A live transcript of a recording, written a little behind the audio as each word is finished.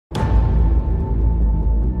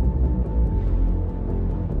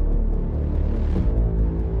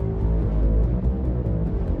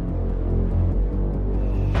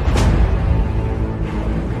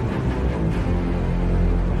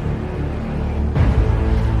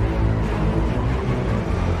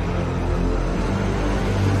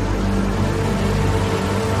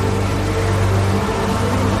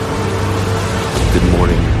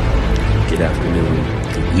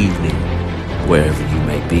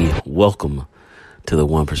everybody. Welcome to the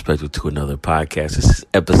One Perspective to Another podcast. This is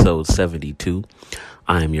episode 72.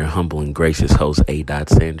 I am your humble and gracious host, A.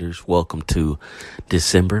 Sanders. Welcome to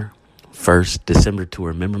December 1st, December to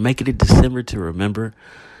remember. Make it a December to remember.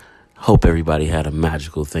 Hope everybody had a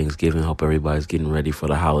magical Thanksgiving. Hope everybody's getting ready for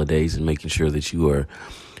the holidays and making sure that you are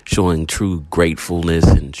showing true gratefulness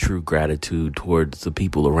and true gratitude towards the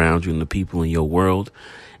people around you and the people in your world,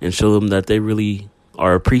 and show them that they really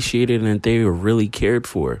are appreciated and that they are really cared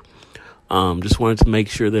for. Just wanted to make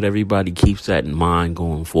sure that everybody keeps that in mind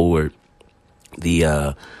going forward.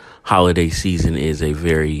 The holiday season is a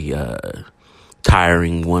very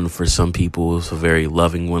tiring one for some people. It's a very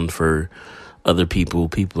loving one for other people.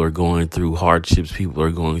 People are going through hardships. People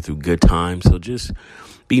are going through good times. So just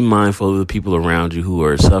be mindful of the people around you who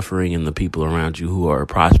are suffering and the people around you who are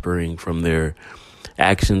prospering from their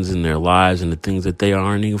actions in their lives and the things that they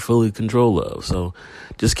aren't in fully control of. So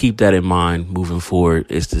just keep that in mind moving forward.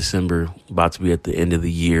 It's December, about to be at the end of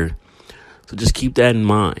the year. So just keep that in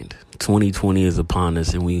mind. 2020 is upon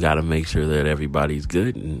us, and we got to make sure that everybody's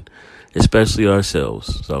good, and especially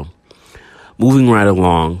ourselves. So moving right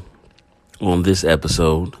along on this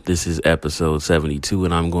episode, this is episode 72,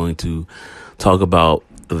 and I'm going to talk about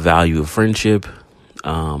the value of friendship,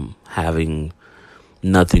 having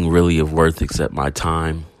nothing really of worth except my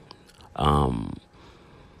time,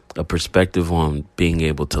 a perspective on being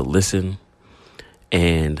able to listen,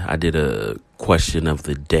 and I did a question of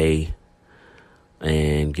the day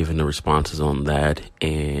and giving the responses on that,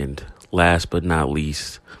 and last but not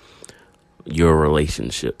least, your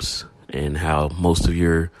relationships and how most of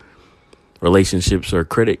your relationships are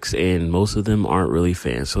critics and most of them aren't really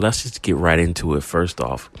fans. So let's just get right into it. First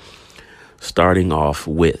off, starting off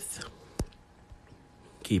with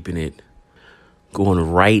keeping it going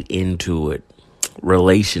right into it.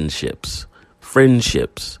 Relationships,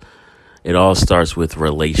 friendships. It all starts with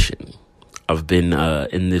relation. I've been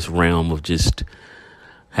in this realm of just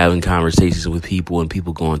having conversations with people and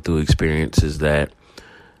people going through experiences that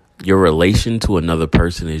your relation to another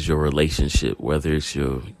person is your relationship, whether it's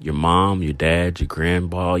your mom, your dad, your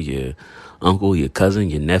grandpa, your uncle, your cousin,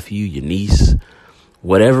 your nephew, your niece,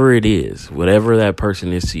 whatever it is, whatever that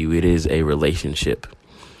person is to you, it is a relationship.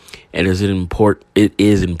 And it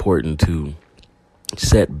is important to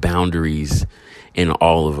set boundaries in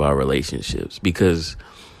all of our relationships, because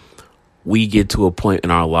we get to a point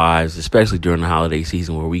in our lives, especially during the holiday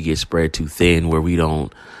season, where we get spread too thin, where we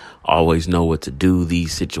don't always know what to do.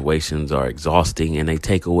 These situations are exhausting and they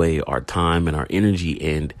take away our time and our energy.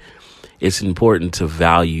 And it's important to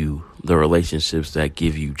value the relationships that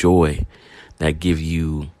give you joy, that give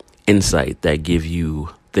you insight, that give you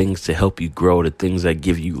things to help you grow, the things that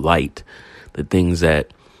give you light, the things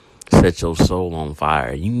that set your soul on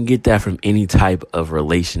fire. You can get that from any type of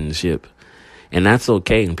relationship, and that's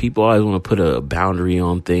okay. And people always want to put a boundary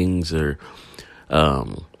on things or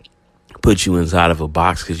put you inside of a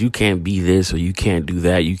box because you can't be this or you can't do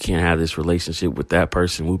that. You can't have this relationship with that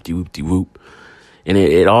person. Whoop-de-whoop-de-whoop. And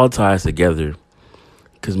it all ties together,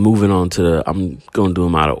 because moving on to I'm going to do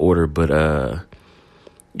them out of order, but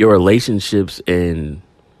your relationships, and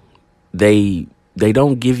they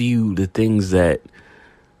don't give you the things that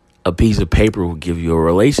a piece of paper will give you. A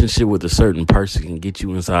relationship with a certain person can get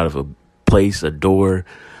you inside of a place, a door,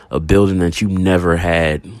 a building that you never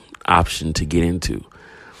had option to get into.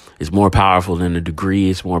 It's more powerful than a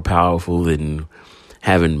degree. It's more powerful than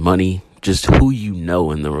having money. Just who you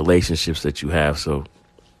know and the relationships that you have. So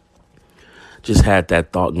just had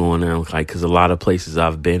that thought going on, like, because a lot of places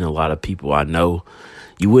I've been, a lot of people I know,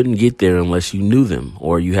 you wouldn't get there unless you knew them,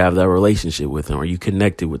 or you have that relationship with them, or you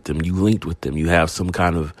connected with them, you linked with them, you have some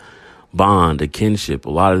kind of bond, a kinship.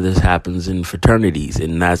 A lot of this happens in fraternities,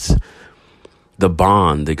 and that's the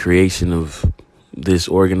bond, the creation of this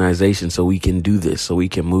organization, so we can do this, so we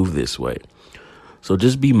can move this way. So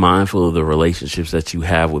just be mindful of the relationships that you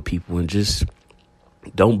have with people, and just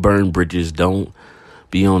don't burn bridges. Don't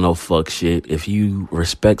be on no fuck shit. If you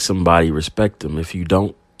respect somebody, respect them. If you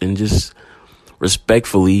don't, then just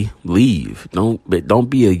respectfully leave. Don't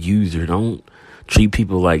be a user. Don't treat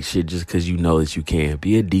people like shit just because you know that you can.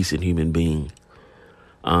 Be a decent human being.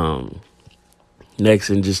 Next,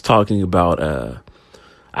 and just talking about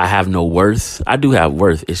I have no worth. I do have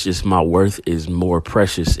worth. It's just my worth is more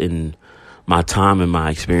precious in my time and my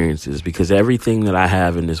experiences, because everything that I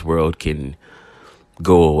have in this world can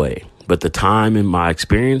go away. But the time and my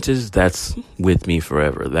experiences, that's with me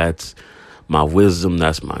forever. That's my wisdom.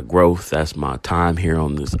 That's my growth. That's my time here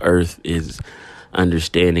on this earth, is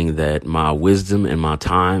understanding that my wisdom and my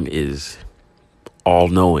time is all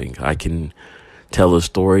knowing. I can tell a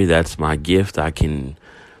story. That's my gift. I can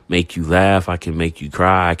make you laugh. I can make you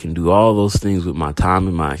cry. I can do all those things with my time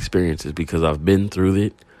and my experiences because I've been through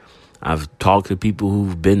it. I've talked to people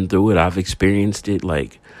who've been through it. I've experienced it.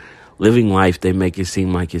 Like, living life, they make it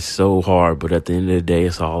seem like it's so hard, but at the end of the day,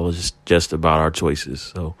 it's all just about our choices.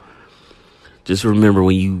 So just remember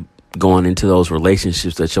when you going into those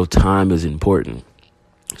relationships that your time is important.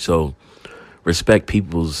 So respect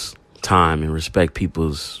people's time and respect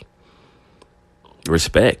people's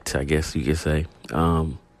respect, I guess you could say.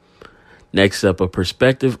 Next up, a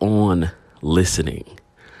perspective on listening.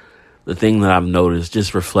 The thing that I've noticed,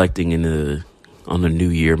 just reflecting on the new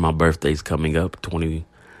year, my birthday's coming up,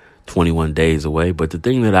 21 days away. But the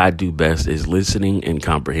thing that I do best is listening and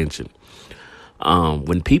comprehension.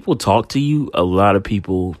 When people talk to you, a lot of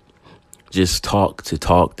people just talk to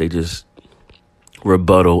talk. They just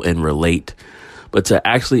rebuttal and relate. But to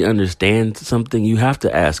actually understand something, you have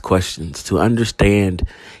to ask questions. To understand,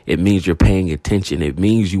 it means you're paying attention. It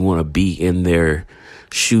means you want to be in their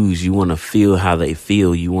shoes. You want to feel how they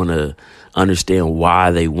feel. You want to understand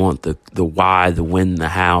why they want the why, the when, the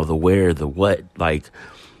how, the where, the what. Like,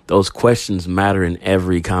 those questions matter in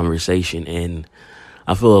every conversation. And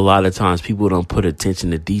I feel a lot of times people don't put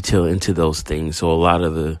attention to detail into those things. So a lot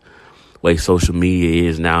of the way social media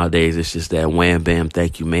is nowadays, it's just that wham, bam,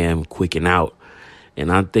 thank you, ma'am, quick and out.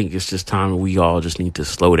 And I think it's just time we all just need to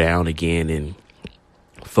slow down again and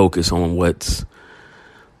focus on what's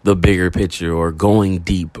the bigger picture or going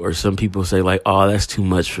deep. Or some people say like, oh, that's too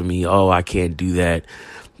much for me. Oh, I can't do that.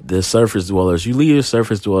 The surface dwellers, you leave the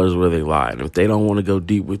surface dwellers where they lie. And if they don't want to go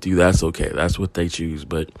deep with you, that's okay. That's what they choose.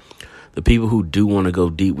 But the people who do want to go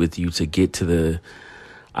deep with you to get to the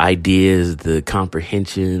ideas, the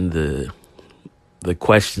comprehension, the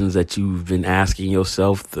questions that you've been asking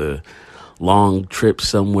yourself, the long trip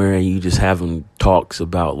somewhere and you just having talks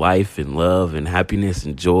about life and love and happiness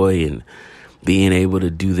and joy and being able to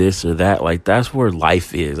do this or that. Like, that's where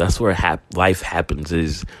life is. That's where life happens,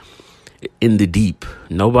 is in the deep.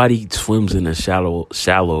 Nobody swims in the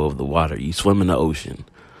shallow of the water. You swim in the ocean.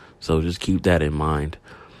 So just keep that in mind.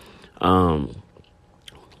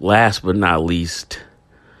 Last but not least,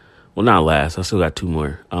 well, not last. I still got two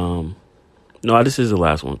more. No, this is the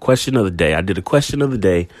last one. Question of the day. I did a question of the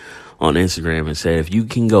day on Instagram and said, if you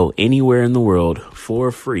can go anywhere in the world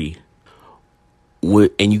for free,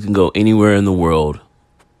 and you can go anywhere in the world,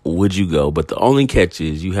 would you go? But the only catch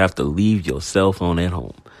is you have to leave your cell phone at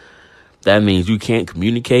home. That means you can't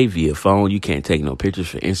communicate via phone. You can't take no pictures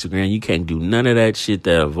for Instagram. You can't do none of that shit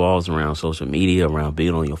that evolves around social media, around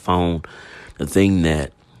being on your phone, the thing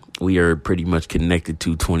that we are pretty much connected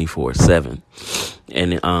to 24/7.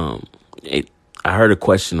 And I heard a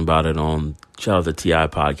question about it on Shout Out to T.I.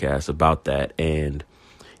 podcast about that. And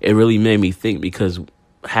it really made me think, because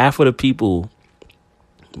half of the people,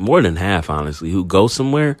 more than half, honestly, who go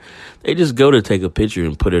somewhere, they just go to take a picture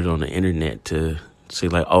and put it on the internet to say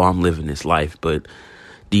like, oh, I'm living this life. But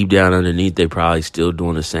deep down underneath, they probably still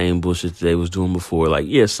doing the same bullshit they was doing before. Like,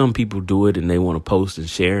 yeah, some people do it and they want to post and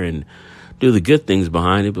share and do the good things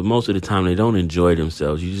behind it. But most of the time they don't enjoy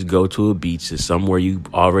themselves. You just go to a beach to somewhere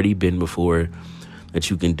you've already been before that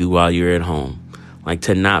you can do while you're at home. Like,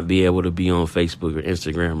 to not be able to be on Facebook or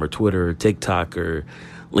Instagram or Twitter or TikTok or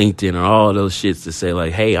LinkedIn or all of those shits to say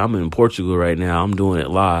like, hey, I'm in Portugal right now, I'm doing it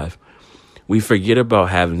live. We forget about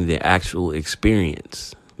having the actual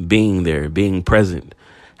experience, being there, being present,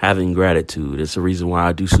 having gratitude. It's the reason why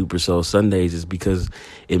I do Super Soul Sundays, is because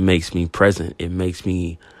it makes me present. It makes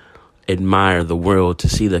me admire the world, to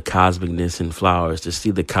see the cosmicness in flowers, to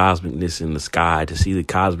see the cosmicness in the sky, to see the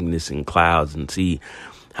cosmicness in clouds and see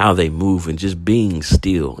how they move, and just being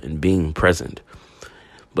still and being present.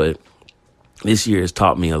 But this year has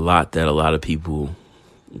taught me a lot that a lot of people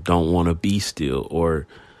don't want to be still, or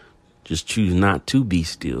just choose not to be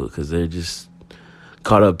still because they're just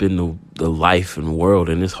caught up in the life and world,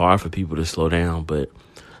 and it's hard for people to slow down. But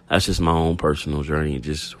that's just my own personal journey,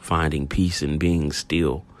 just finding peace and being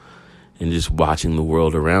still and just watching the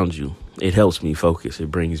world around you. It helps me focus.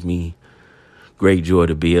 It brings me great joy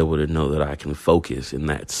to be able to know that I can focus in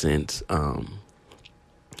that sense. But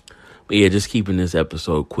yeah, just keeping this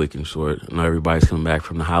episode quick and short. I know everybody's coming back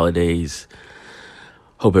from the holidays.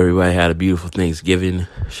 Hope everybody had a beautiful Thanksgiving.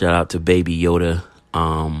 Shout out to Baby Yoda.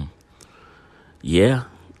 Yeah,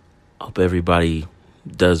 hope everybody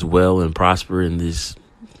does well and prosper in this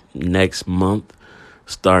next month.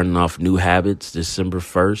 Starting off new habits December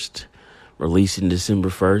 1st, releasing December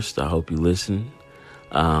 1st. I hope you listen.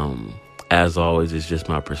 As always, it's just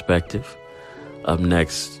my perspective. Up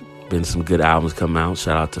next, been some good albums come out.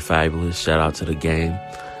 Shout out to Fabulous. Shout out to The Game.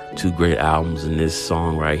 2 great albums, and this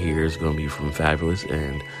song right here is going to be from Fabulous,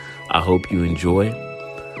 and I hope you enjoy.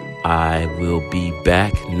 I will be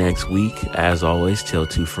back next week. As always, tell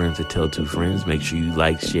two friends to tell two friends. Make sure you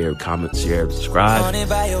like, share, comment, share, subscribe.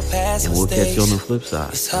 And we'll catch you on the flip side.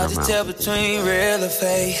 It's hard to tell between real or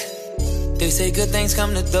fake. They say good things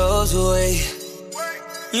come to those who wait.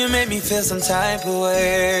 You made me feel some type of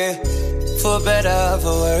way, for better or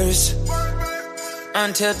for worse,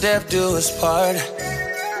 until death do us part.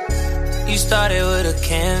 You started with a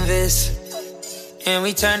canvas, and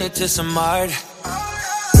we turned it to some art.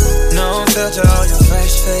 No filter on your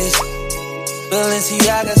fresh face,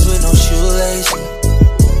 Balenciagas with no shoelace.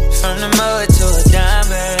 From the mud to a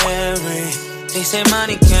diamond ring. They say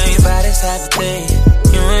money can't buy this type of thing.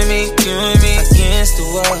 You and me against the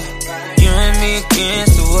world. You and me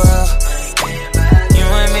against the world. You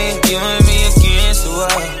and me against the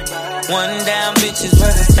world. One down bitch is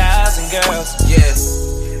worth 1,000 girls. Yeah,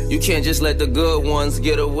 you can't just let the good ones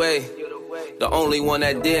get away. The only one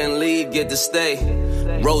that didn't leave get to stay.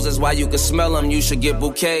 Roses, while you can smell them, you should get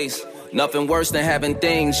bouquets. Nothing worse than having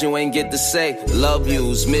things you ain't get to say. Love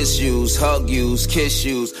yous, misuse, hug yous, kiss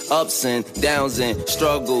yous. Ups and downs and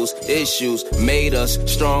struggles, issues. Made us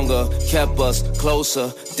stronger, kept us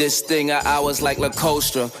closer. This thing of ours like La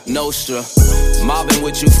Costa Nostra. Mobbing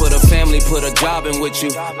with you for the family, put a job in with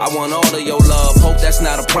you. I want all of your love, hope that's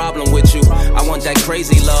not a problem with you. I want that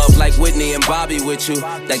crazy love like Whitney and Bobby with you.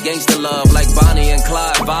 That gangster love like Bonnie and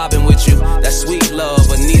Clyde vibing with you. That sweet love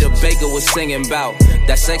Anita Baker was singing about.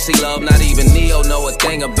 That sexy love not even Neo know a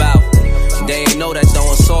thing about. They ain't know that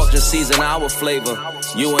throwing salt just season our flavor.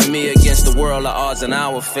 You and me against the world, the odds in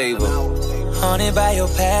our favor. Haunted by your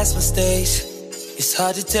past mistakes, it's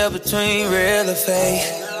hard to tell between real or fake.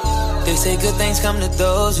 They say good things come to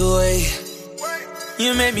those who wait.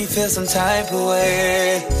 You made me feel some type of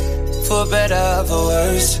way, for better or for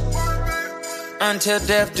worse, until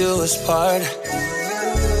death do us part.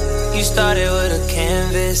 You started with a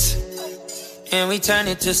canvas, and we turned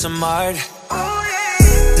it to some art.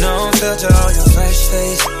 No filter on your fresh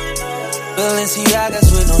face, Balenciagas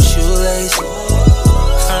with no shoelace.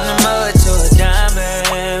 From the mud to a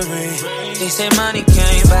diamond ring. They say money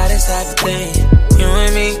can't buy this type of thing. You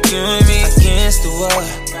and me against the world.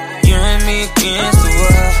 You and me against the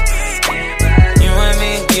world. You and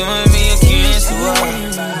me against the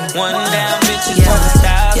world. One down bitches for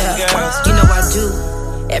 1,000 girls. You know I do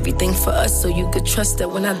everything for us, so you could trust that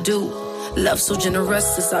when I do. Love so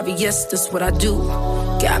generous, it's obvious, that's what I do.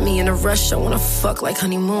 Got me in a rush, I wanna fuck like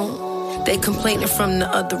honeymoon. They complaining from the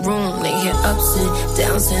other room. They hear ups and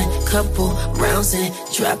downs and couple rounds and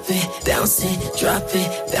drop it, bouncing, drop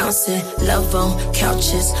it, bouncing. Love on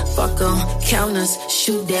couches, fuck on counters.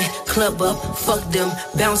 Shoot that club up, fuck them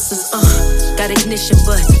bouncers. Got ignition,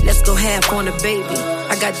 but let's go half on the baby.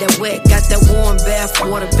 I got that wet, got that warm bath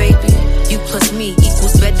water, baby. You plus me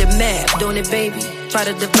equals better math, don't it, baby? Try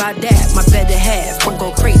to divide that, my better half won't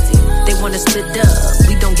go crazy. They wanna split up,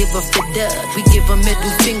 we don't give a fit up. We give 'em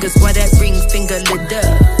middle fingers while that ring finger lit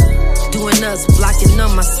up. Doing us, blocking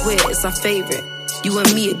them, I swear it's our favorite. You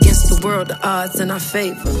and me against the world, the odds in our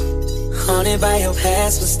favor. Haunted by your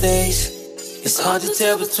past mistakes, it's hard to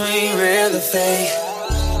tell between real or fake.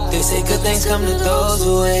 They say good things come to those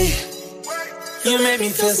who wait. You made me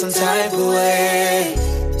feel some type of way,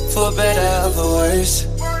 for better or for worse,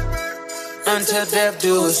 until death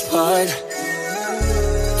do us part.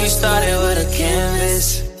 You started with a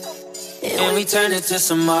canvas, and we turned it to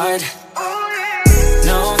some art.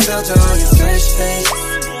 No filter on your fresh face,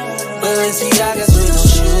 Balenciagas with no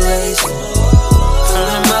shoelace. From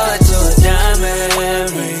the mud to a diamond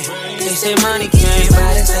ring. They say money can't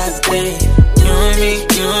buy this type of thing. You and me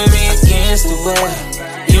against the world.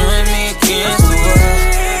 You and me against the world.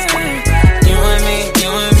 You and me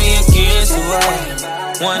against the world.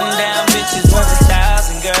 One down bitches worth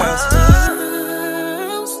 1,000 girls.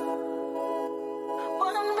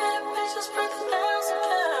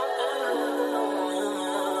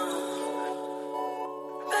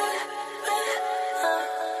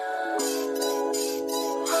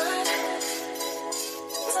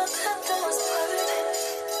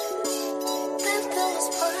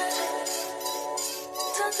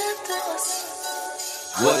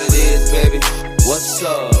 What it is, baby, what's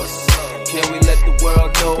up? Can we let the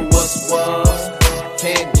world know what's what?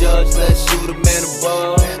 Can't judge unless you the man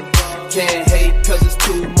above. Can't hate cause it's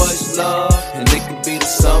too much love. And it could be the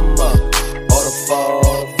summer or the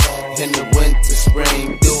fall. In the winter,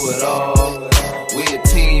 spring, do it all. We a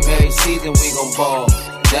team, every season we gon' ball.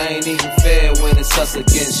 They ain't even fair when it's us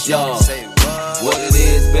against y'all. What it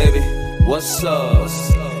is, baby, what's up?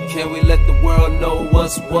 Can we let the world know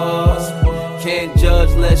what's what? Can't judge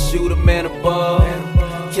unless you the man above.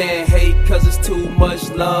 Can't hate cause it's too much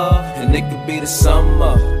love. And it could be the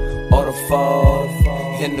summer or the fall.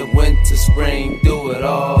 In the winter, spring, do it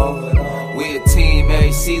all. We a team,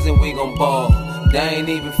 every season we gon' ball. They ain't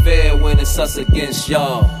even fair when it's us against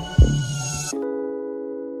y'all.